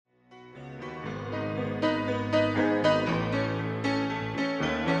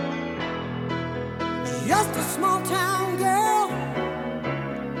just a small town girl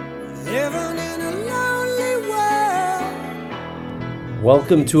living in a lonely world.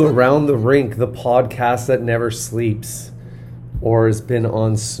 Welcome to Around the Rink, the podcast that never sleeps or has been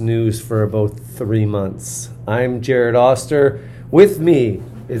on snooze for about 3 months. I'm Jared Oster. With me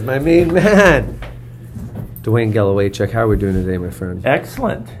is my main man, Dwayne Gallowaychuk. How are we doing today, my friend?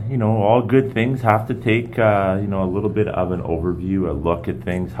 Excellent. All good things have to take, a little bit of an overview, a look at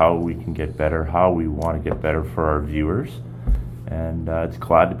things, how we can get better, how we want to get better for our viewers. And it's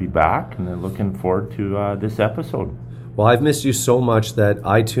glad to be back, and then looking forward to this episode. Well, I've missed you so much that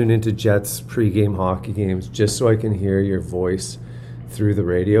I tune into Jets pregame hockey games just so I can hear your voice through the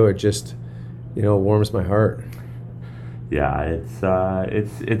radio. It just, warms my heart. Yeah, it's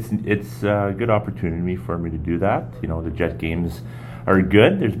a good opportunity for me to do that. The Jet games are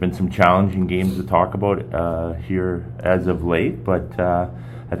good. There's been some challenging games to talk about here as of late, but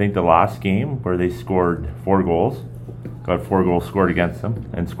I think the last game where they scored 4 goals, got 4 goals scored against them,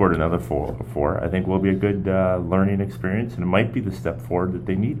 and scored another four, I think will be a good learning experience, and it might be the step forward that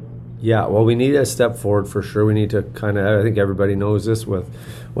they need. Yeah, well, we need a step forward for sure. We need to I think everybody knows this, with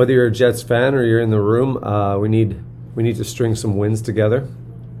whether you're a Jets fan or you're in the room, we need to string some wins together.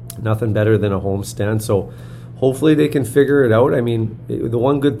 Nothing better than a homestand. So hopefully they can figure it out. I mean, the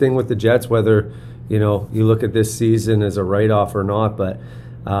one good thing with the Jets, whether you look at this season as a write-off or not, but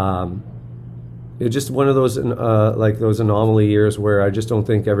it's just one of those like those anomaly years where I just don't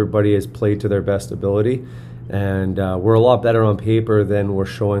think everybody has played to their best ability. And we're a lot better on paper than we're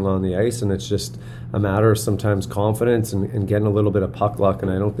showing on the ice, and it's just a matter of sometimes confidence and getting a little bit of puck luck.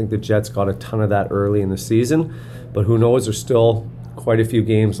 And I don't think the Jets got a ton of that early in the season, but who knows? There's still quite a few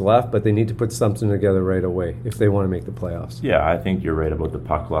games left, but they need to put something together right away if they want to make the playoffs. Yeah, I think you're right about the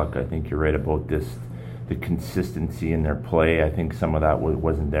puck luck. I think you're right about the consistency in their play. I think some of that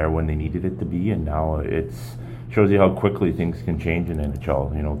wasn't there when they needed it to be, and now it's shows you how quickly things can change in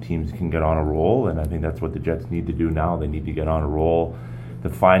NHL. Teams can get on a roll, and I think that's what the Jets need to do now. They need to get on a roll to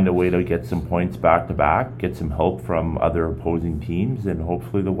find a way to get some points back-to-back, get some help from other opposing teams, and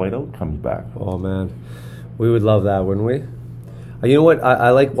hopefully the whiteout comes back. Oh, man. We would love that, wouldn't we? You know what?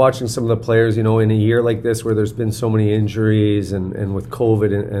 I like watching some of the players, in a year like this where there's been so many injuries and with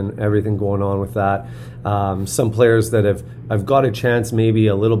COVID and everything going on with that. Some players that have got a chance maybe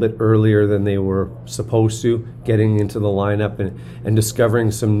a little bit earlier than they were supposed to, getting into the lineup and discovering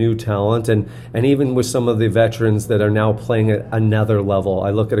some new talent. And even with some of the veterans that are now playing at another level.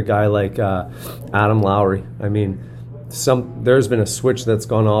 I look at a guy like Adam Lowry. I mean, there's been a switch that's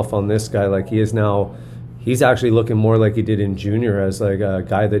gone off on this guy. Like he's actually looking more like he did in junior as like a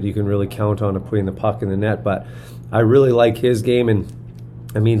guy that you can really count on to putting the puck in the net. But I really like his game. And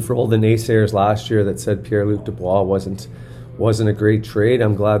I mean, for all the naysayers last year that said Pierre-Luc Dubois wasn't a great trade,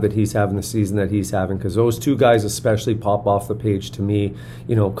 I'm glad that he's having the season that he's having, because those two guys especially pop off the page to me.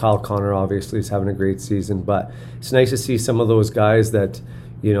 Kyle Connor obviously is having a great season, but it's nice to see some of those guys that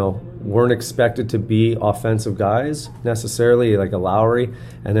weren't expected to be offensive guys necessarily, like a Lowry,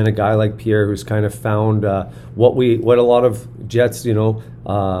 and then a guy like Pierre who's kind of found what a lot of Jets,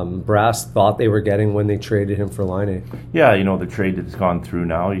 brass thought they were getting when they traded him for Laine. Yeah, the trade that's gone through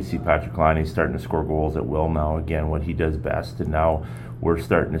now, you see Patrick Laine starting to score goals at will now, again, what he does best, and now we're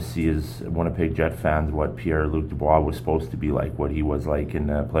starting to see as Winnipeg Jet fans what Pierre-Luc Dubois was supposed to be like, what he was like in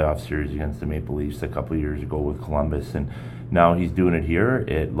the playoff series against the Maple Leafs a couple of years ago with Columbus, and now he's doing it here.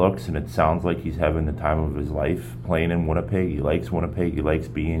 It looks and it sounds like he's having the time of his life playing in Winnipeg. He likes Winnipeg. He likes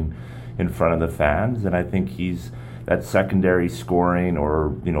being in front of the fans, and I think he's that secondary scoring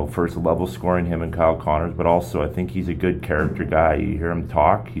or first level scoring, him and Kyle Connors, but also I think he's a good character guy. You hear him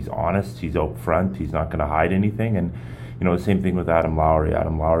talk, he's honest, he's out front, he's not going to hide anything. And the same thing with Adam Lowry.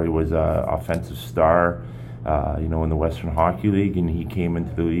 Adam Lowry was an offensive star in the Western Hockey League, and he came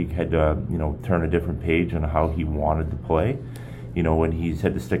into the league, had to turn a different page on how he wanted to play. When he's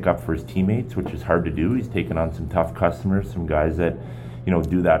had to stick up for his teammates, which is hard to do. He's taken on some tough customers, some guys that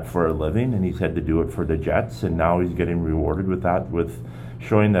do that for a living, and he's had to do it for the Jets, and now he's getting rewarded with that, with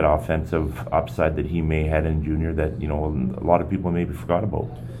showing that offensive upside that he may had in junior that a lot of people maybe forgot about.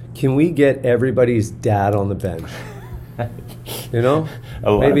 Can we get everybody's dad on the bench?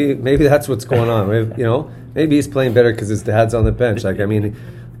 Maybe that's what's going on. Maybe he's playing better because his dad's on the bench.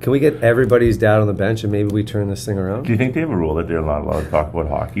 Can we get everybody's dad on the bench and maybe we turn this thing around? Do you think they have a rule that they're not allowed to talk about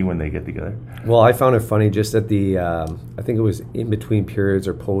hockey when they get together? Well, I found it funny just at the, I think it was in between periods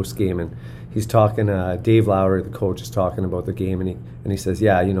or post game, and he's talking, Dave Lowry, the coach, is talking about the game, and he says,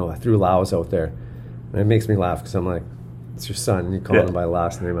 I threw Lows out there. And it makes me laugh because I'm like, it's your son, and you call him by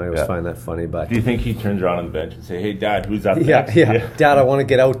last name. I always find that funny. But do you think he turns around on the bench and say, "Hey, Dad, who's up next?" Yeah, Dad, I want to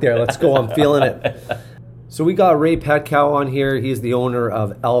get out there. Let's go. I'm feeling it. So we got Ray Petkow on here. He's the owner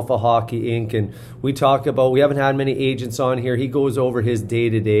of Alpha Hockey Inc. And we talk about, we haven't had many agents on here. He goes over his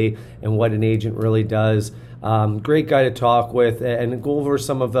day-to-day and what an agent really does. Great guy to talk with, and go over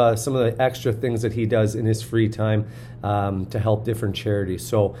some of the extra things that he does in his free time to help different charities.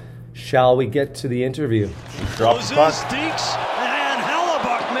 So shall we get to the interview? Closes, Deeks, and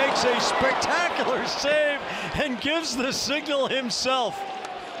Hellebuck makes a spectacular save and gives the signal himself.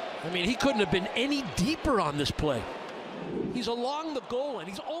 I mean, he couldn't have been any deeper on this play. He's along the goal, and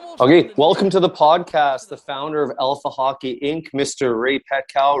he's almost... Okay, welcome to the podcast, the founder of Alpha Hockey Inc., Mr. Ray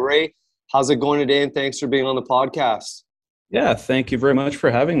Petkow. Ray, how's it going today, and thanks for being on the podcast. Yeah, thank you very much for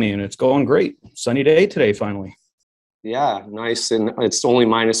having me, and it's going great. Sunny day today, finally. Yeah, nice, and it's only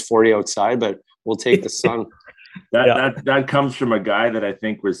minus 40 outside, but we'll take the sun. That comes from a guy that I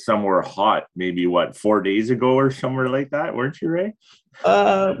think was somewhere hot, maybe 4 days ago or somewhere like that, weren't you, Ray?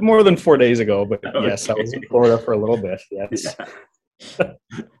 More than 4 days ago, but Okay. Yes, I was in Florida for a little bit. Yes, Yeah.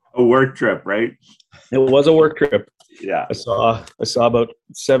 A work trip, right? It was a work trip. Yeah. I saw about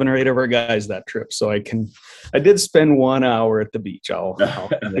 7 or 8 of our guys that trip, so I did spend 1 hour at the beach.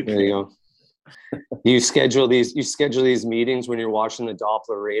 There you go. You schedule these meetings when you're watching the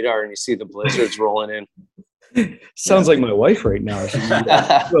Doppler radar and you see the blizzards rolling in. Sounds like my wife right now. She's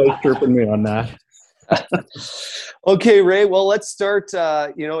really chirping me on that. Okay, Ray. Well, let's start.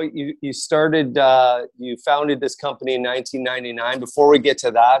 You founded this company in 1999. Before we get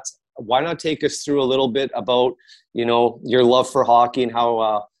to that, why not take us through a little bit about your love for hockey and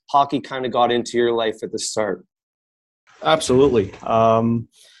how hockey kind of got into your life at the start? Absolutely.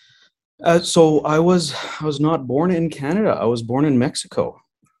 So I was not born in Canada. I was born in Mexico.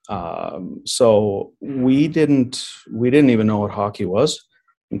 So we didn't even know what hockey was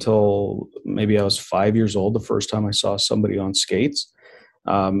until maybe I was 5 years old. The first time I saw somebody on skates,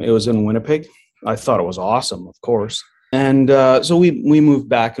 it was in Winnipeg. I thought it was awesome, of course. And so we moved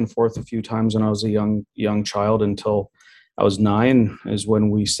back and forth a few times when I was a young child until I was 9 is when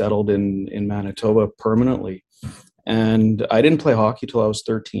we settled in Manitoba permanently. And I didn't play hockey till I was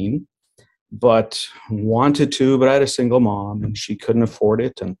 13, but wanted to, but I had a single mom and she couldn't afford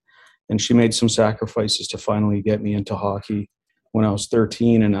it. And she made some sacrifices to finally get me into hockey when I was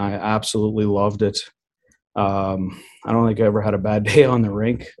 13, and I absolutely loved it. I don't think I ever had a bad day on the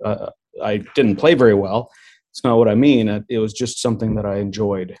rink. I didn't play very well. It's not what I mean. It was just something that I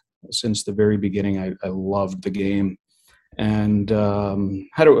enjoyed since the very beginning. I loved the game, and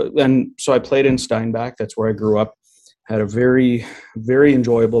so I played in Steinbach. That's where I grew up. Had a very, very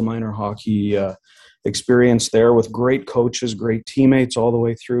enjoyable minor hockey experience there with great coaches, great teammates all the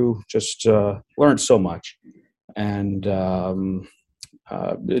way through. Just learned so much, and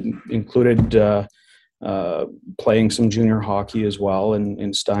it included playing some junior hockey as well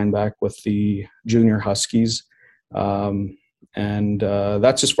in Steinbach with the junior Huskies. And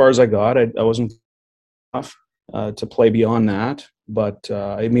that's as far as I got. I wasn't enough to play beyond that, but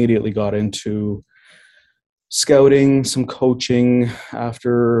I immediately got into scouting, some coaching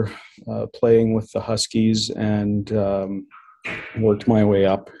after playing with the Huskies, and worked my way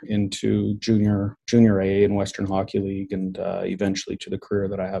up into junior A in Western Hockey League, and eventually to the career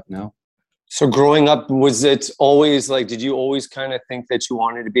that I have now. So growing up, was it always did you always kind of think that you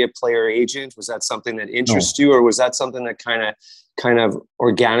wanted to be a player agent? Was that something that interested you, or was that something that kind of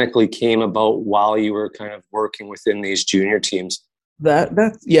organically came about while you were kind of working within these junior teams?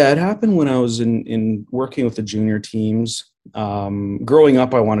 It happened when I was in working with the junior teams. Growing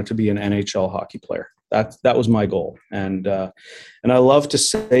up, I wanted to be an NHL hockey player. That was my goal, and I love to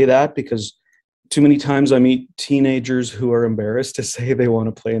say that because too many times I meet teenagers who are embarrassed to say they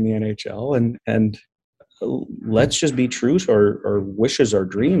want to play in the NHL, and let's just be true to our wishes, our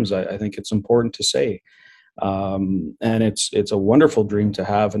dreams. I think it's important to say, and it's a wonderful dream to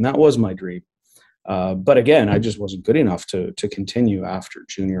have, and that was my dream. But again, I just wasn't good enough to continue after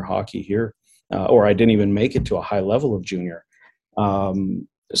junior hockey here, or I didn't even make it to a high level of junior.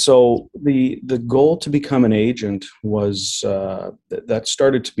 So the goal to become an agent was that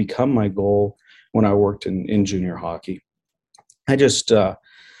started to become my goal when I worked in junior hockey. I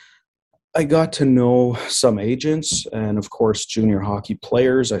got to know some agents and, of course, junior hockey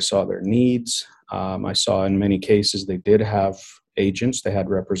players. I saw their needs. I saw in many cases they did have agents. They had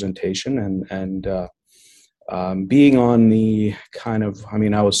representation, and being on the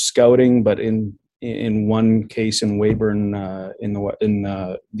I was scouting, but in one case in Weyburn in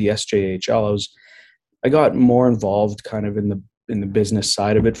the SJHL, I got more involved kind of in the business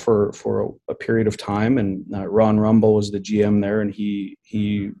side of it for a period of time. And Ron Rumble was the GM there, and he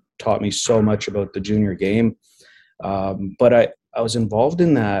taught me so much about the junior game. But I was involved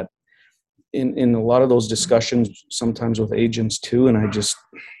in that in a lot of those discussions, sometimes with agents too, and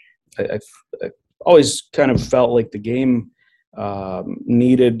I always kind of felt like the game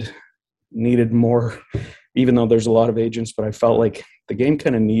needed more, even though there's a lot of agents, but I felt like the game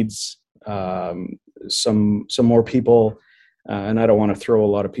kind of needs some more people, and I don't want to throw a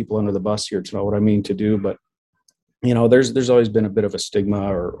lot of people under the bus here to know what I mean to do, but there's always been a bit of a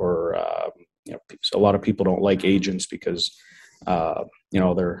stigma, or a lot of people don't like agents because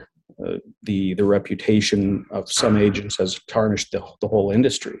they're the reputation of some agents has tarnished the whole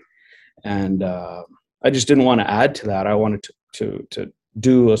industry, and I just didn't want to add to that. I wanted to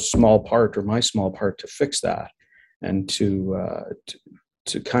do a small part, or my small part, to fix that, and to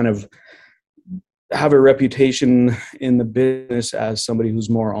kind of have a reputation in the business as somebody who's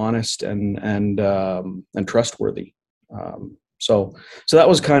more honest and trustworthy. So that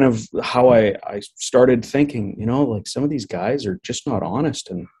was kind of how I started thinking. Like, some of these guys are just not honest,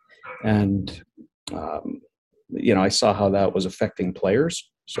 and I saw how that was affecting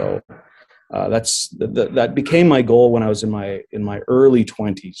players. So that became my goal when I was in my early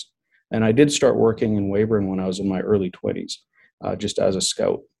 20s, and I did start working in Weyburn when I was in my early 20s, just as a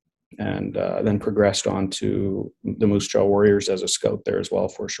scout, and then progressed on to the Moose Jaw Warriors as a scout there as well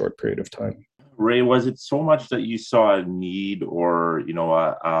for a short period of time. Ray, was it so much that you saw a need, or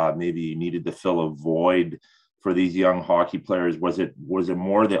maybe you needed to fill a void for these young hockey players? Was it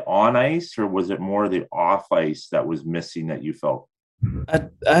more the on ice, or was it more the off ice that was missing that you felt?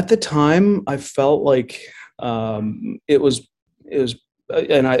 At the time, I felt like it was,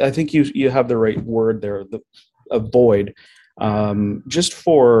 and I think you have the right word there, a void, just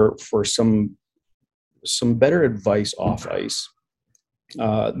for some better advice off ice.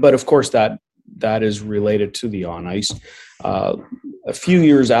 But of course, that is related to the on ice. A few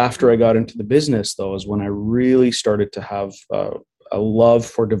years after I got into the business, though, is when I really started to have a love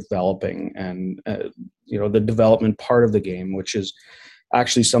for developing, and the development part of the game, which is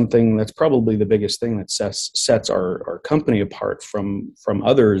actually something that's probably the biggest thing that sets our company apart from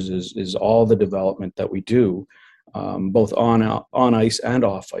others, is all the development that we do, both on ice and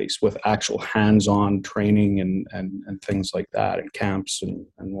off ice, with actual hands-on training and things like that, and camps and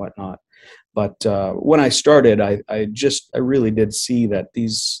whatnot. But when I started, I really did see that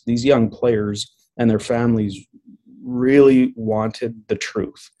these young players and their families really wanted the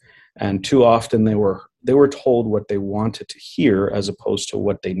truth, and too often they were told what they wanted to hear as opposed to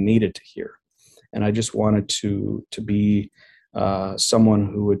what they needed to hear. And I just wanted to be someone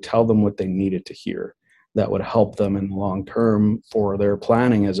who would tell them what they needed to hear, that would help them in the long term for their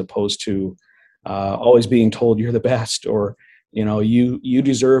planning, as opposed to always being told you're the best, or you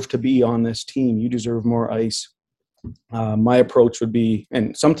deserve to be on this team, you deserve more ice. My approach would be,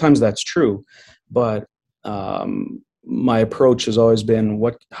 and sometimes that's true, but my approach has always been,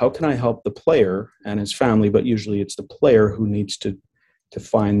 how can I help the player and his family? But usually it's the player who needs to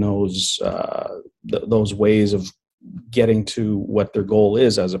find those ways of getting to what their goal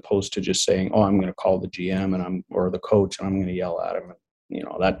is, as opposed to just saying, I'm going to call the GM or the coach and I'm going to yell at him.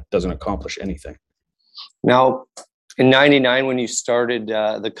 That doesn't accomplish anything. Now, in '99, when you started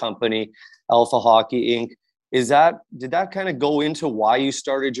the company, Alpha Hockey Inc., did that kind of go into why you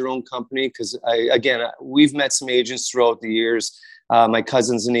started your own company? Because we've met some agents throughout the years. My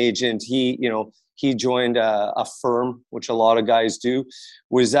cousin's an agent. He joined a firm, which a lot of guys do.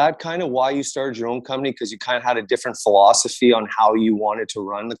 Was that kind of why you started your own company? Because you kind of had a different philosophy on how you wanted to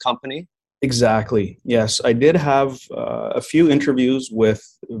run the company? Exactly. Yes, I did have a few interviews with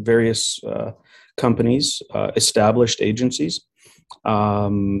various companies, established agencies.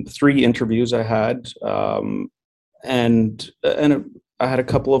 3 interviews I had, and I had a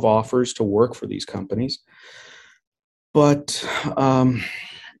couple of offers to work for these companies. But I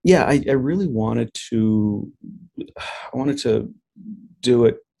really wanted to do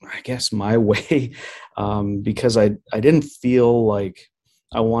it, I guess, my way, because I didn't feel like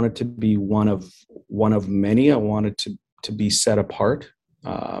I wanted to be one of many. I wanted to be set apart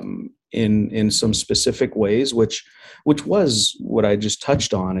in some specific ways, which was what I just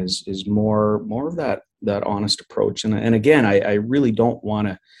touched on, is more of that honest approach. And again, I really don't want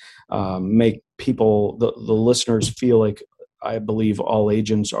to make people, the listeners, feel like I believe all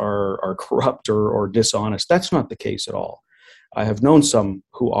agents are corrupt or dishonest. That's not the case at all. I have known some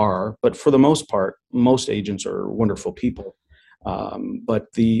who are, but for the most part, most agents are wonderful people.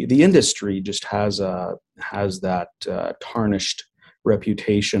 But the industry just has that tarnished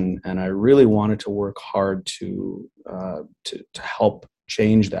reputation, and I really wanted to work hard to help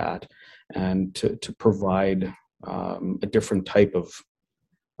change that, and to provide a different type of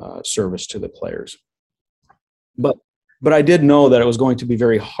service to the players. But but I did know that it was going to be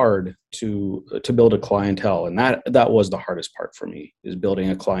very hard to build a clientele, and that was the hardest part for me, is building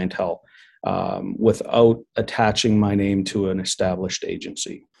a clientele without attaching my name to an established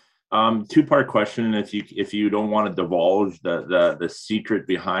agency. Two-part question. If you don't want to divulge the secret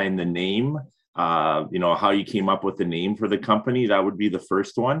behind the name, how you came up with the name for the company, that would be the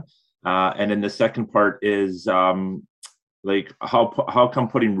first one. And then the second part is how come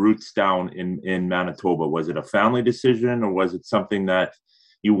putting roots down in Manitoba? Was it a family decision, or was it something that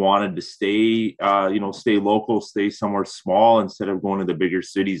you wanted to stay local, stay somewhere small instead of going to the bigger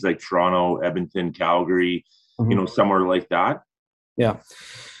cities like Toronto, Edmonton, Calgary, somewhere like that? Yeah.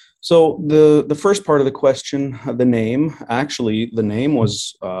 So the first part of the question, the name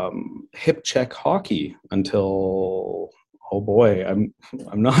was Hip Check Hockey until, oh boy, I'm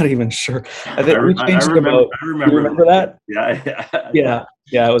not even sure. I think we changed it about. I remember that. Yeah.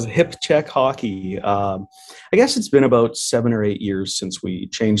 It was Hip Check Hockey. I guess it's been about 7 or 8 years since we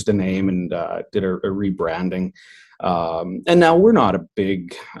changed the name and did a rebranding. And now we're not a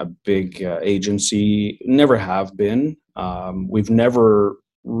big agency. Never have been. We've never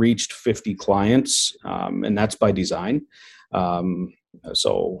reached 50 clients, and that's by design.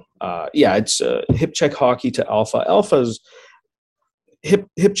 It's Hip Check Hockey to Alpha. Alpha's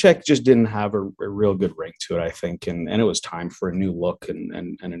Hip Check just didn't have a real good ring to it, I think, and it was time for a new look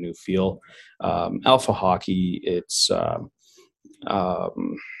and a new feel. Alpha Hockey, it's I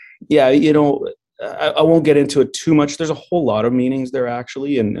won't get into it too much. There's a whole lot of meanings there,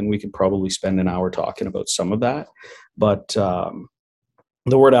 actually, and we could probably spend an hour talking about some of that. But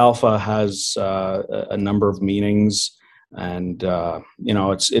the word alpha has a number of meanings, and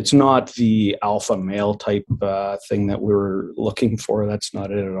it's not the alpha male type thing that we were looking for. That's not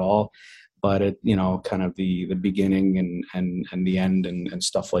it at all. But it, kind of the beginning and the end and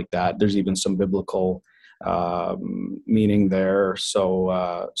stuff like that. There's even some biblical meaning there. So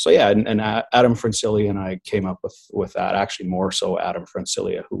Adam Francilia and I came up with that. Actually, more so Adam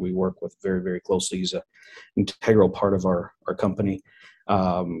Francilia, who we work with very, very closely. He's an integral part of our company.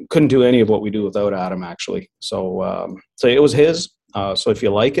 Couldn't do any of what we do without Adam, actually. So it was his. So if you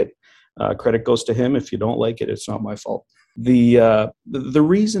like it, credit goes to him. If you don't like it, it's not my fault. The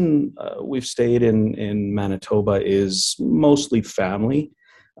reason we've stayed in Manitoba is mostly family.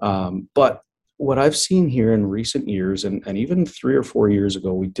 But what I've seen here in recent years, and even 3 or 4 years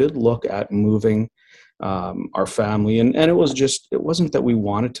ago, we did look at moving our family, and it wasn't that we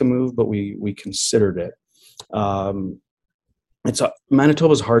wanted to move, but we considered it.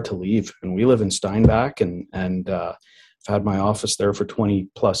 Manitoba's hard to leave, and we live in Steinbach, and I've had my office there for 20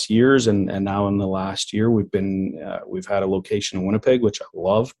 plus years, and now in the last year we've had a location in Winnipeg, which I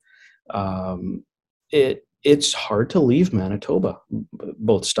love. It's hard to leave Manitoba,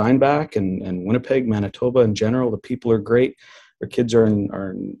 both Steinbach and Winnipeg. Manitoba in general, the people are great. Our kids are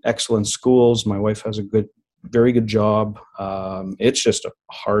in excellent schools. My wife has a very good job. It's just a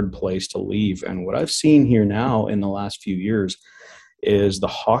hard place to leave. And what I've seen here now in the last few years is the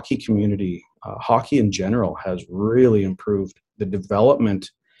hockey community, hockey in general, has really improved. The development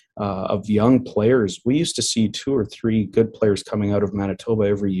of young players. We used to see 2 or 3 good players coming out of Manitoba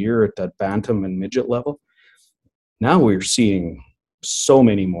every year at that bantam and midget level. Now we're seeing so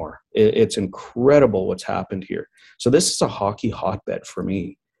many more. It's incredible what's happened here. So this is a hockey hotbed for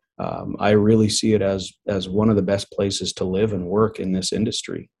me. I really see it as one of the best places to live and work in this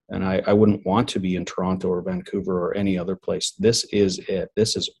industry. And I wouldn't want to be in Toronto or Vancouver or any other place. This is it.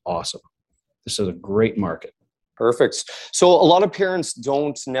 This is awesome. This is a great market. Perfect. So a lot of parents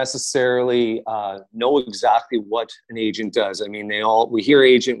don't necessarily know exactly what an agent does. I mean, we hear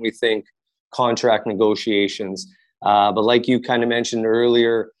agent, we think contract negotiations. But like you kind of mentioned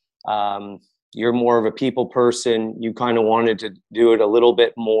earlier, you're more of a people person. You kind of wanted to do it a little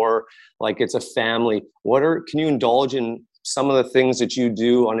bit more like it's a family. Can you indulge in some of the things that you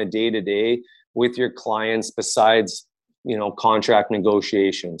do on a day-to-day with your clients besides, contract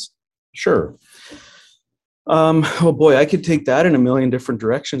negotiations? Sure. Oh boy, I could take that in a million different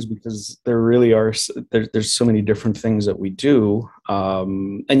directions because there really are, there's so many different things that we do.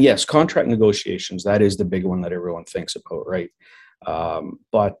 And yes, contract negotiations, that is the big one that everyone thinks about, right?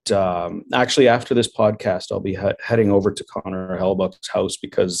 But actually after this podcast, I'll be heading over to Connor Hellebuck's house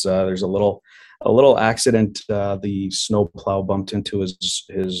because there's a little accident. The snowplow bumped into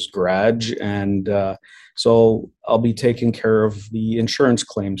his garage, and so I'll be taking care of the insurance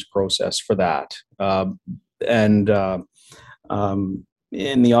claims process for that. And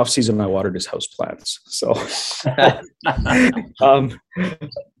in the off season, I watered his house plants. So,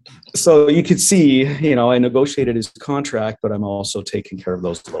 so you could see, I negotiated his contract, but I'm also taking care of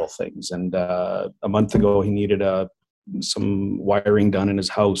those little things. And a month ago, he needed a some wiring done in his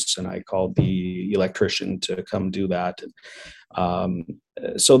house, and I called the electrician to come do that.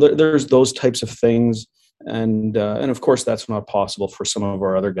 So there's those types of things. And of course, that's not possible for some of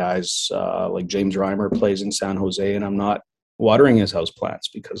our other guys. Like James Reimer plays in San Jose, and I'm not watering his house plants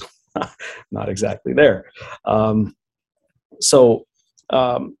because I'm not exactly there. And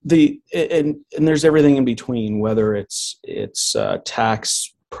there's everything in between, whether it's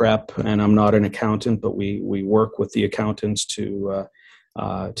tax prep, and I'm not an accountant, but we work with the accountants to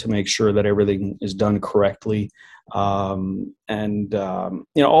make sure that everything is done correctly. All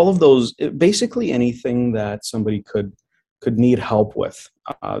of those, basically anything that somebody could need help with.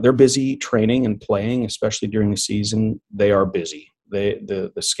 They're busy training and playing, especially during the season. They are busy.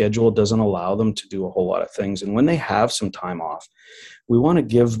 The schedule doesn't allow them to do a whole lot of things. And when they have some time off, we want to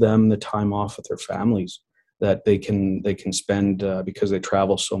give them the time off with their families that they can spend because they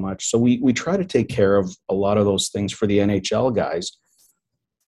travel so much. So we try to take care of a lot of those things for the NHL guys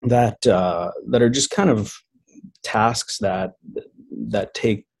that are just kind of tasks that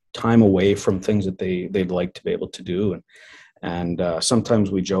take time away from things that they'd like to be able to do. And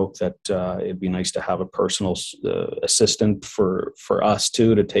sometimes we joke that it'd be nice to have a personal assistant for us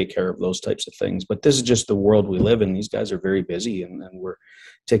too, to take care of those types of things. But this is just the world we live in. These guys are very busy, and we're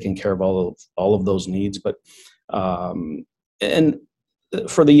taking care of all of those needs. But and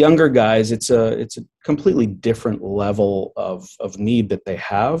for the younger guys, it's a completely different level of need that they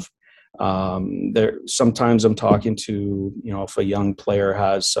have. Sometimes I'm talking to, if a young player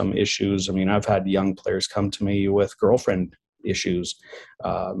has some issues. I mean, I've had young players come to me with girlfriend issues.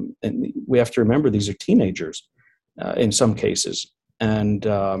 And we have to remember these are teenagers in some cases. And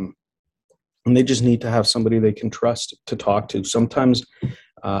they just need to have somebody they can trust to talk to. Sometimes,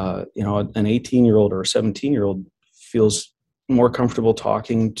 an 18-year-old or a 17-year-old feels more comfortable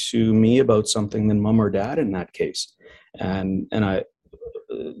talking to me about something than mom or dad in that case. And I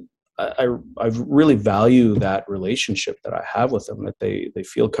really value that relationship that I have with them, that they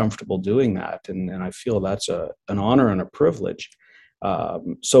feel comfortable doing that. And I feel that's an honor and a privilege.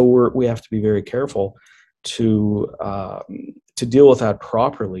 So we have to be very careful to deal with that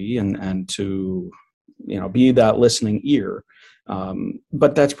properly and to, be that listening ear.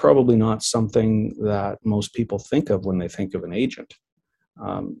 But that's probably not something that most people think of when they think of an agent.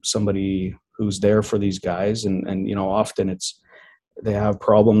 Somebody who's there for these guys, and often they have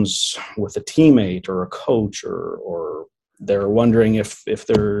problems with a teammate or a coach, or they're wondering if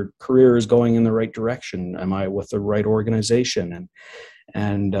their career is going in the right direction. Am I with the right organization?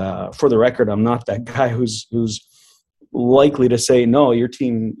 And for the record, I'm not that guy who's likely to say, no, your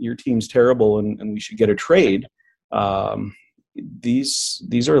team's terrible and we should get a trade.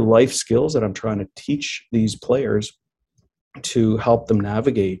 These are life skills that I'm trying to teach these players to help them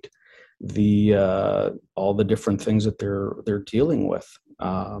navigate all the different things that they're dealing with.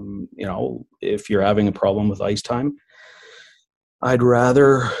 If you're having a problem with ice time, I'd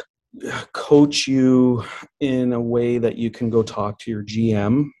rather coach you in a way that you can go talk to your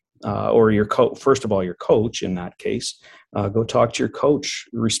GM or your first of all, your coach in that case. Go talk to your coach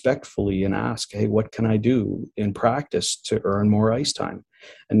respectfully and ask, hey, what can I do in practice to earn more ice time?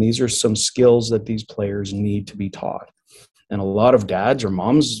 And these are some skills that these players need to be taught. And a lot of dads or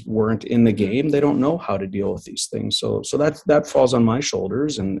moms weren't in the game. They don't know how to deal with these things. So that falls on my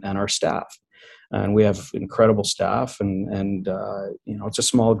shoulders and our staff. And we have incredible staff, and it's a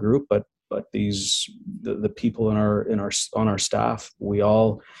small group, but the people on our staff, we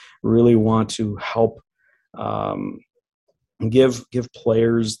all really want to help give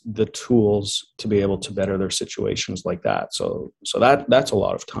players the tools to be able to better their situations like that. So that's a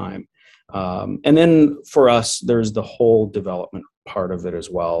lot of time. And then for us, there's the whole development part of it as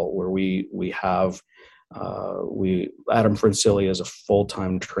well, where we have Adam Francilli as a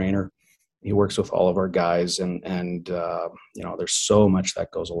full-time trainer. He works with all of our guys, and there's so much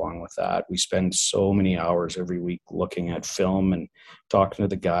that goes along with that. We spend so many hours every week looking at film and talking to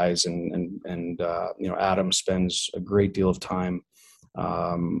the guys, and Adam spends a great deal of time.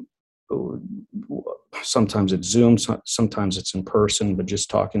 Sometimes it's Zoom, sometimes it's in person, but just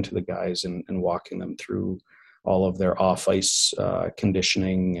talking to the guys and walking them through all of their off-ice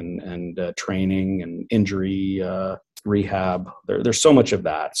conditioning and training and injury rehab. There's so much of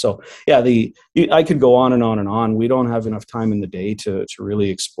that. So yeah, I could go on and on and on. We don't have enough time in the day to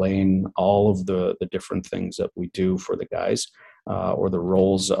really explain all of the different things that we do for the guys, or the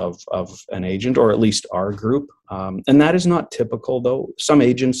roles of an agent, or at least our group. And that is not typical, though. Some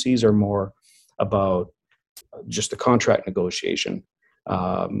agencies are more about just a contract negotiation.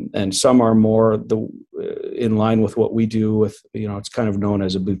 And some are more in line with what we do with, it's kind of known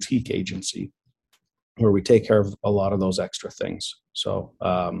as a boutique agency, where we take care of a lot of those extra things. So,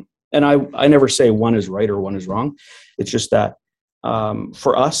 and I never say one is right or one is wrong. It's just that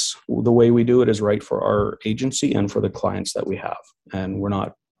for us, the way we do it is right for our agency and for the clients that we have. And we're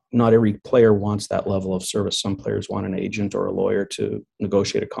not every player wants that level of service. Some players want an agent or a lawyer to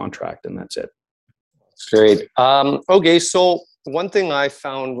negotiate a contract, and that's it. That's great. Okay, so one thing I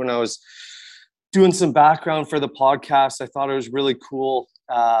found when I was doing some background for the podcast, I thought it was really cool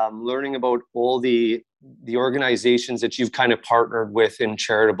learning about all the organizations that you've kind of partnered with in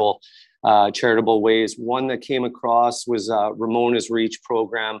charitable ways. One that came across was Ramona's Reach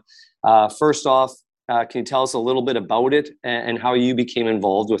program. First off, can you tell us a little bit about it and how you became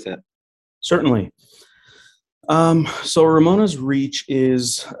involved with it? Certainly. So Ramona's Reach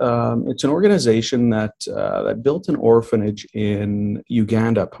is it's an organization that built an orphanage in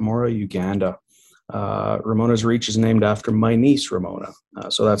Uganda, Pamora, Uganda. Ramona's Reach is named after my niece, Ramona.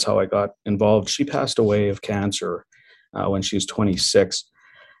 So that's how I got involved. She passed away of cancer when she was 26.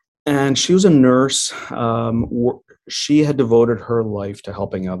 And she was a nurse. She had devoted her life to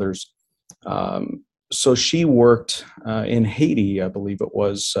helping others. So she worked in Haiti, I believe it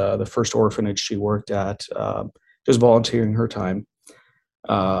was the first orphanage she worked at, just volunteering her time.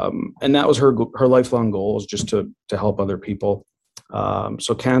 And that was her lifelong goal, was just to help other people.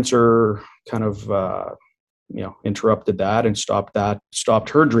 So cancer kind of, interrupted that and stopped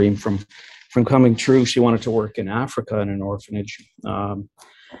her dream from coming true. She wanted to work in Africa in an orphanage.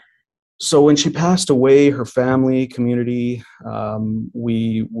 So when she passed away, her family, community,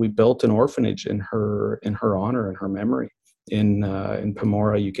 we built an orphanage in her honor, in her memory, in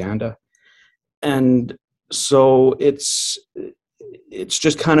Pamora, Uganda. And so it's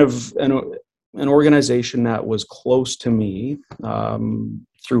just kind of an organization that was close to me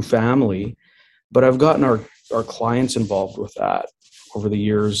through family, but I've gotten our clients involved with that over the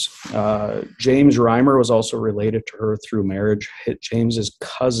years. James Reimer was also related to her through marriage. James's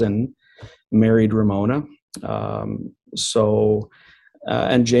cousin married Ramona. And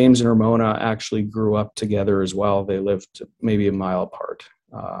James and Ramona actually grew up together as well. They lived maybe a mile apart.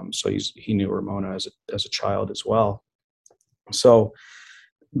 So he knew Ramona as a child as well. So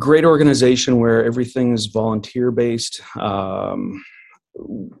great organization where everything is volunteer based.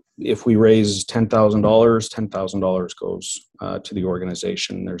 If we raise $10,000, $10,000 goes to the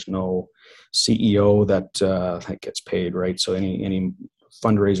organization. There's no CEO that gets paid, right? So any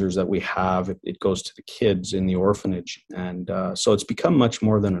fundraisers that we have, it goes to the kids in the orphanage. And so it's become much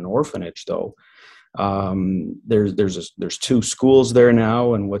more than an orphanage, though. There's 2 schools there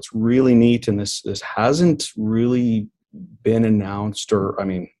now, and what's really neat, and this hasn't really been announced, or I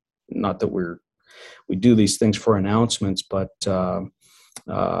mean, not that we do these things for announcements, but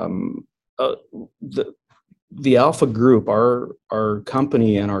the Alpha Group, our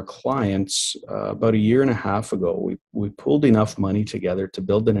company and our clients, about a year and a half ago, we pulled enough money together to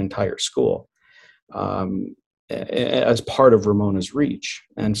build an entire school as part of Ramona's Reach.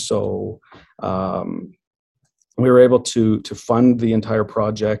 And so we were able to fund the entire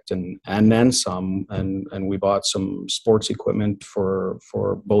project and then some, and we bought some sports equipment for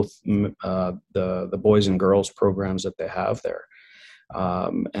both the boys and girls programs that they have there.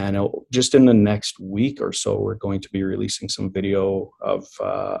 And just in the next week or so, we're going to be releasing some video of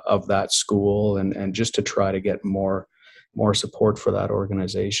that school and just to try to get more support for that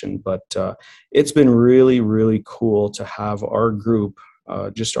organization. But it's been really, really cool to have our group,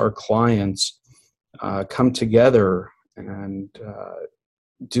 just our clients, come together and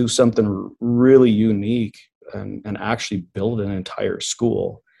do something really unique and actually build an entire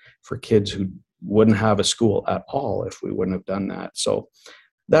school for kids who wouldn't have a school at all if we wouldn't have done that. So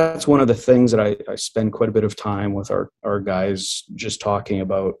that's one of the things that I spend quite a bit of time with our guys, just talking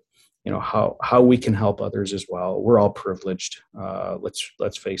about, how we can help others as well. We're all privileged.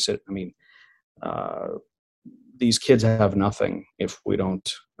 Let's face it. I mean, these kids have nothing if we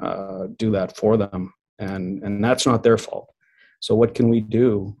don't do that for them, and that's not their fault. So what can we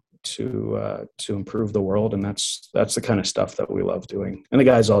do to improve the world? And that's the kind of stuff that we love doing. And the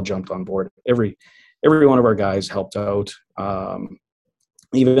guys all jumped on board. Every one of our guys helped out.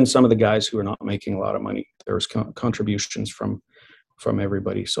 Even some of the guys who are not making a lot of money, there was contributions from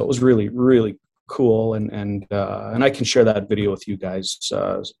everybody. So it was really, really cool. And I can share that video with you guys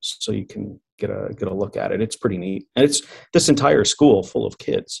so you can get a look at it. It's pretty neat. And it's this entire school full of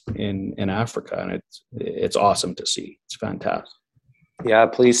kids in Africa, and it's awesome to see. It's fantastic. Yeah,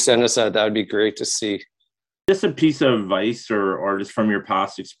 please send us that. That would be great to see. Just a piece of advice or just from your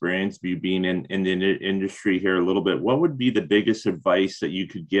past experience, you being in the industry here a little bit, what would be the biggest advice that you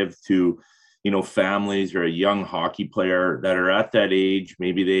could give to families or a young hockey player that are at that age,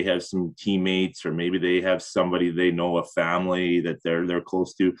 maybe they have some teammates or maybe they have somebody they know, a family that they're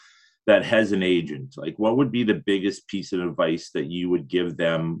close to, that has an agent, like what would be the biggest piece of advice that you would give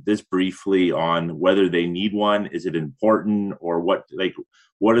them, this briefly, on whether they need one? Is it important, or what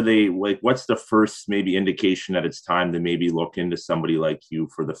are they like? What's the first maybe indication that it's time to maybe look into somebody like you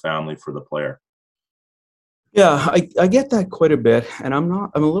for the family, for the player? Yeah, I get that quite a bit, and I'm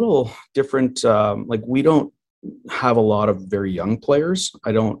a little different. Like, we don't have a lot of very young players.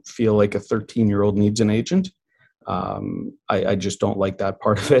 I don't feel like a 13-year-old needs an agent. I just don't like that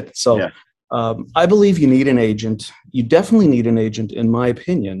part of it. So Yeah. I believe you need an agent. You definitely need an agent, in my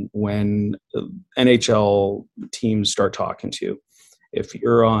opinion, when NHL teams start talking to you. If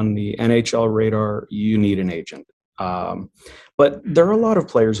you're on the NHL radar, you need an agent. But there are a lot of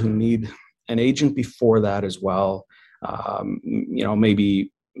players who need an agent before that as well.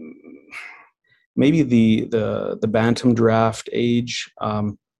 Maybe the bantam draft age.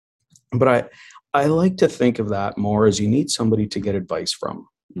 But I like to think of that more as you need somebody to get advice from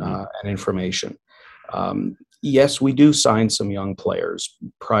and information. Yes, we do sign some young players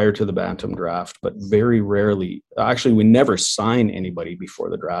prior to the bantam draft, but very rarely. Actually, we never sign anybody before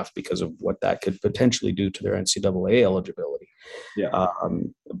the draft because of what that could potentially do to their NCAA eligibility. Yeah.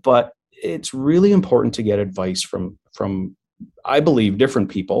 But it's really important to get advice from I believe, different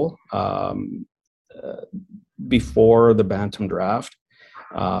people before the bantam draft.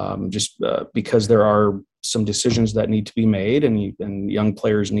 Because there are some decisions that need to be made, and young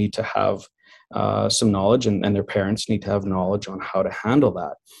players need to have some knowledge, and their parents need to have knowledge on how to handle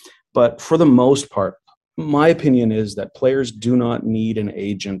that. But for the most part, my opinion is that players do not need an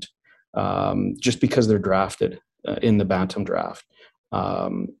agent just because they're drafted in the bantam draft.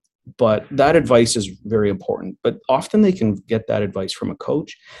 But that advice is very important. But often they can get that advice from a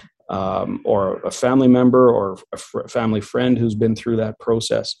coach, or a family member, or a family friend who's been through that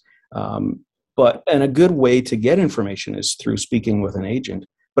process. And a good way to get information is through speaking with an agent.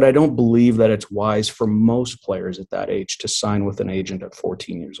 But I don't believe that it's wise for most players at that age to sign with an agent at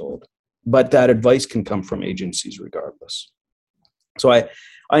 14 years old. But that advice can come from agencies regardless. So I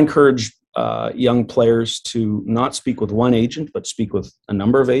encourage young players to not speak with one agent, but speak with a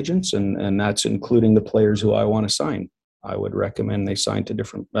number of agents, and that's including the players who I want to sign. I would recommend they sign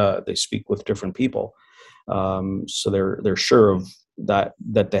to they speak with different people, so they're sure of that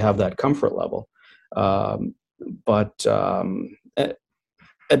they have that comfort level. But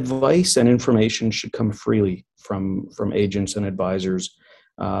advice and information should come freely from agents and advisors.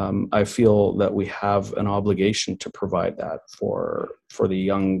 I feel that we have an obligation to provide that for the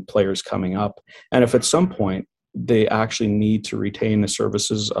young players coming up, and if at some point they actually need to retain the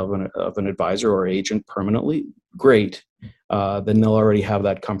services of an advisor or agent permanently, great. Then they'll already have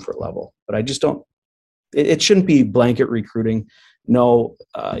that comfort level. But I just don't. It shouldn't be blanket recruiting. No,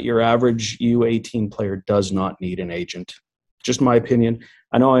 your average U18 player does not need an agent. Just my opinion.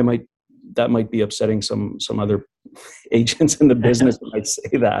 I know that might be upsetting some other agents in the business that might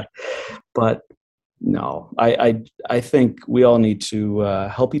say that, but no, I think we all need to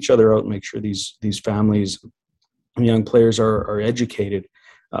help each other out and make sure these families and young players are educated.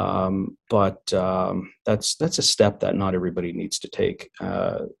 But that's a step that not everybody needs to take,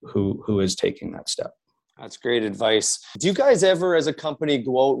 who is taking that step. That's great advice. Do you guys ever, as a company,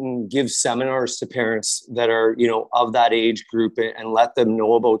 go out and give seminars to parents that are, of that age group and let them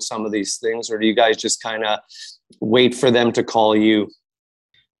know about some of these things? Or do you guys just kind of wait for them to call you?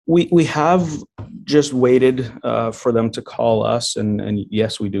 We have just waited for them to call us. And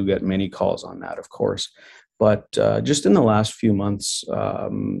yes, we do get many calls on that, of course. But just in the last few months,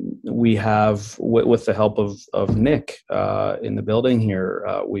 we have, with the help of Nick in the building here,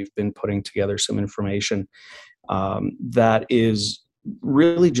 we've been putting together some information that is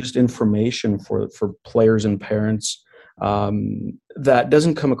really just information for players and parents, that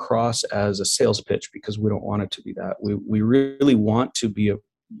doesn't come across as a sales pitch, because we don't want it to be that. We really want to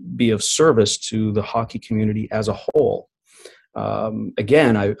be of service to the hockey community as a whole.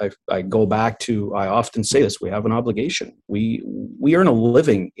 Again, I go back to, I often say this, we have an obligation. We earn a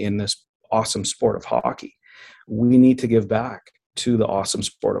living in this awesome sport of hockey. We need to give back to the awesome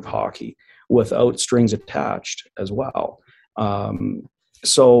sport of hockey without strings attached as well.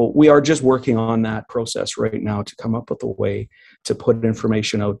 So we are just working on that process right now to come up with a way to put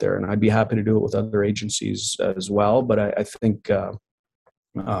information out there. And I'd be happy to do it with other agencies as well. But I think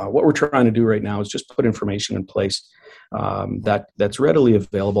what we're trying to do right now is just put information in place that's readily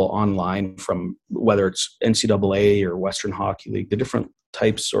available online, from whether it's NCAA or Western Hockey League, the different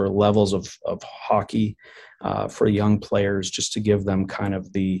types or levels of hockey for young players, just to give them kind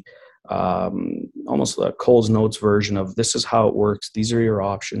of the almost a Cole's Notes version of this is how it works. These are your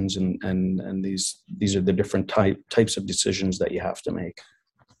options, and these are the different types of decisions that you have to make.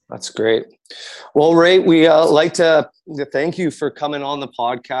 That's great. Well, Ray, we like to thank you for coming on the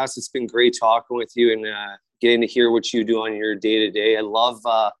podcast. It's been great talking with you and getting to hear what you do on your day-to-day.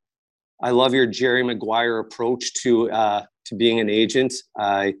 I love your Jerry Maguire approach to being an agent.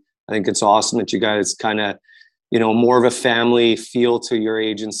 I think it's awesome that you guys kind of, more of a family feel to your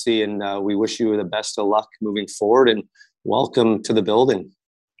agency, and we wish you the best of luck moving forward, and welcome to the building.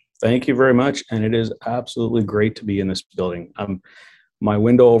 Thank you very much. And it is absolutely great to be in this building. My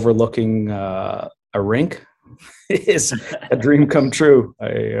window overlooking a rink is a dream come true.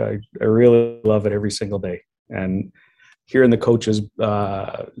 I really love it every single day. And hearing the coaches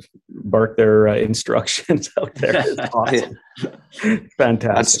bark their instructions out there is awesome.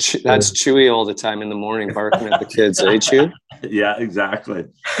 Fantastic. That's Chewy all the time in the morning barking at the kids, eh, Chew? Yeah, exactly.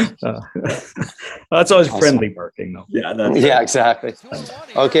 That's always awesome. Friendly barking, though. Yeah, yeah, exactly.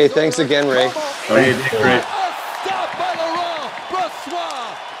 Okay, thanks again, Ray. Okay, thanks, Ray. Stop by Laurent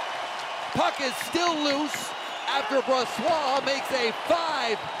Brossoit. Puck is still loose after Brossoit makes a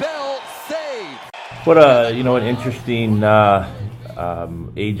 5-bell save. What an interesting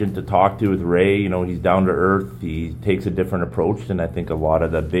agent to talk to with Ray. He's down to earth. He takes a different approach than I think a lot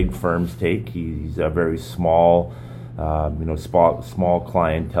of the big firms take. He's a very small, small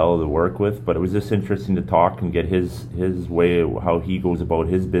clientele to work with. But it was just interesting to talk and get his way, how he goes about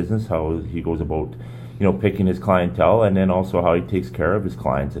his business, how he goes about, picking his clientele, and then also how he takes care of his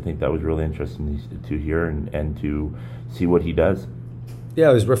clients. I think that was really interesting to hear and to see what he does. Yeah,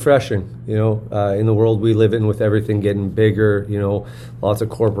 it was refreshing, in the world we live in with everything getting bigger, lots of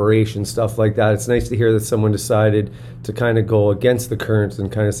corporations, stuff like that. It's nice to hear that someone decided to kind of go against the currents and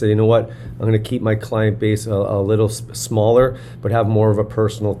kind of say, you know what, I'm going to keep my client base a little smaller, but have more of a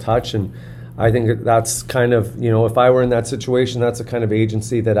personal touch. And I think that's kind of, if I were in that situation, that's the kind of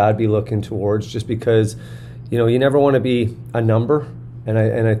agency that I'd be looking towards, just because, you never want to be a number. And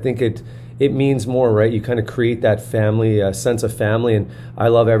I think it means more, right? You kind of create that family, sense of family, and I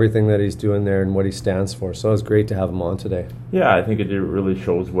love everything that he's doing there and what he stands for. So it's great to have him on today. Yeah, I think it really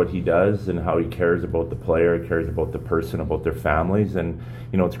shows what he does and how he cares about the player, cares about the person, about their families, and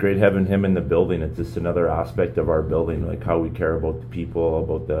it's great having him in the building. It's just another aspect of our building, like how we care about the people,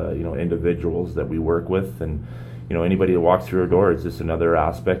 about the individuals that we work with, and anybody that walks through our door is just another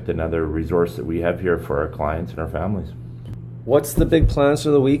aspect, another resource that we have here for our clients and our families. What's the big plans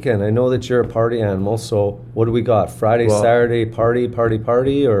for the weekend? I know that you're a party animal, so what do we got? Friday, Saturday,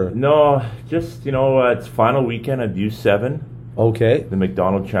 party, or? No, just, it's final weekend of U7. Okay. The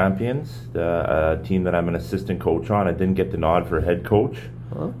McDonald Champions, the team that I'm an assistant coach on. I didn't get the nod for head coach.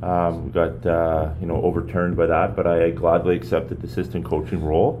 Huh? We got, overturned by that, but I gladly accepted the assistant coaching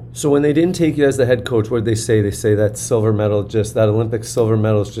role. So when they didn't take you as the head coach, what did they say? They say that silver medal, that Olympic silver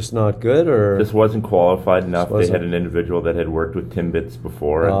medal is just not good, or? Just wasn't qualified enough. They had an individual that had worked with Timbits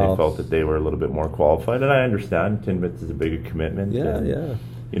before, and they felt that they were a little bit more qualified. And I understand Timbits is a bigger commitment. Yeah, and, yeah.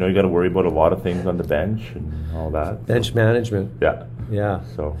 You got to worry about a lot of things on the bench and all that. Bench management. Yeah. Yeah.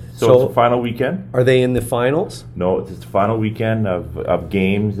 So it's the final weekend. Are they in the finals? No, it's just the final weekend of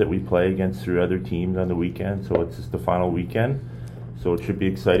games that we play against 3 other teams on the weekend. So it's just the final weekend. So it should be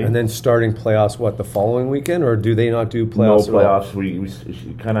exciting. And then starting playoffs, the following weekend? Or do they not do playoffs? No playoffs.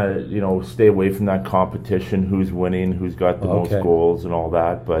 We kind of, stay away from that competition, who's winning, who's got the most goals and all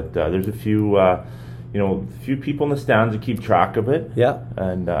that. But there's a few... few people in the stands that keep track of it. Yeah.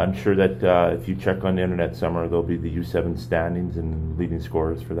 And I'm sure that if you check on the internet somewhere, there'll be the U7 standings and leading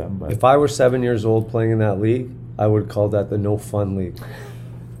scorers for them. But if I were 7 years old playing in that league, I would call that the no fun league.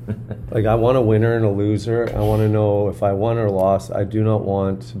 Like, I want a winner and a loser. I want to know if I won or lost. I do not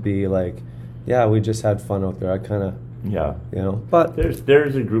want to be like, yeah, we just had fun out there. I kind of... Yeah, but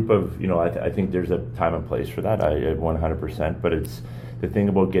there's a group of, I think there's a time and place for that. I 100%, but it's the thing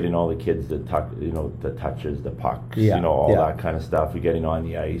about getting all the kids the touches, the pucks, all that kind of stuff, getting on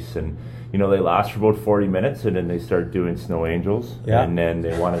the ice, and they last for about 40 minutes, and then they start doing snow angels, and then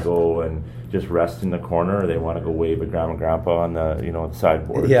they want to go and just rest in the corner, or they want to go wave at grandma and grandpa on the the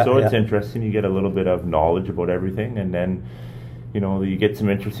sideboard. So it's interesting. You get a little bit of knowledge about everything, and then you get some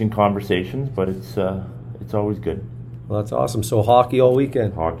interesting conversations, but it's always good. Well, that's awesome. So hockey all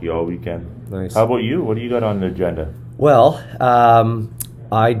weekend? Hockey all weekend. Nice. How about you? What do you got on the agenda? Well,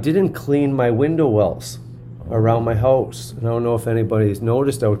 I didn't clean my window wells around my house. I don't know if anybody's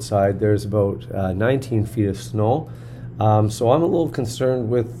noticed outside. There's about 19 feet of snow. So I'm a little concerned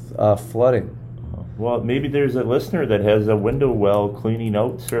with flooding. Well, maybe there's a listener that has a window well cleaning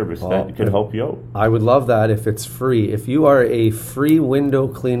out service that could help you out. I would love that if it's free. If you are a free window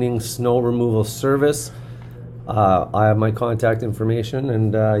cleaning, snow removal service, I have my contact information,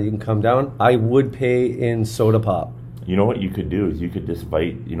 and you can come down. I would pay in soda pop. You know what you could do is you could just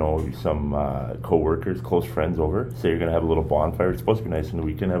invite, some co-workers, close friends over. Say you're going to have a little bonfire. It's supposed to be nice on the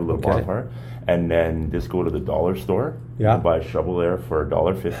weekend, have a little bonfire. And then just go to the dollar store and buy a shovel there for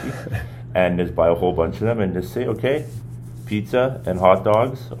 $1.50 and just buy a whole bunch of them and just say, okay, pizza and hot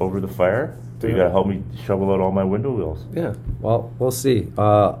dogs over the fire. So you got to help me shovel out all my window wheels. Yeah, well, we'll see.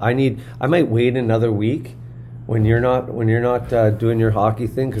 I might wait another week when you're not doing your hockey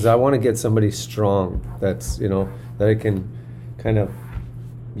thing, because I want to get somebody strong that's, that I can kind of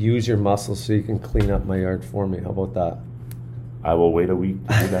use your muscles so you can clean up my yard for me. How about that? I will wait a week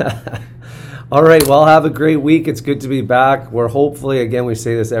to do that. All right, well, have a great week. It's good to be back. We're hopefully, again, we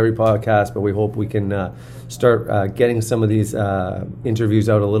say this every podcast, but we hope we can start getting some of these interviews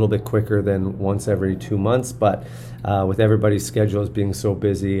out a little bit quicker than once every 2 months. But with everybody's schedules being so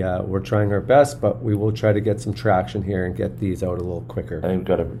busy, we're trying our best, but we will try to get some traction here and get these out a little quicker. I think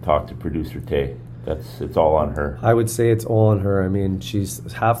we've got to talk to producer Tay. It's all on her. I would say it's all on her. I mean, she's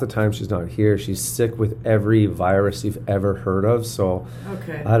half the time she's not here. She's sick with every virus you've ever heard of. So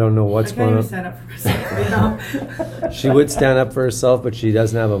I don't know what's going on. Stand up for herself right now. She would stand up for herself, but she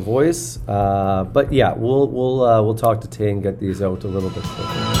doesn't have a voice. But yeah, we'll talk to Tay and get these out a little bit quicker.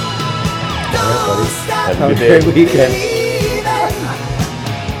 All right, buddy. Have a good Have a great weekend.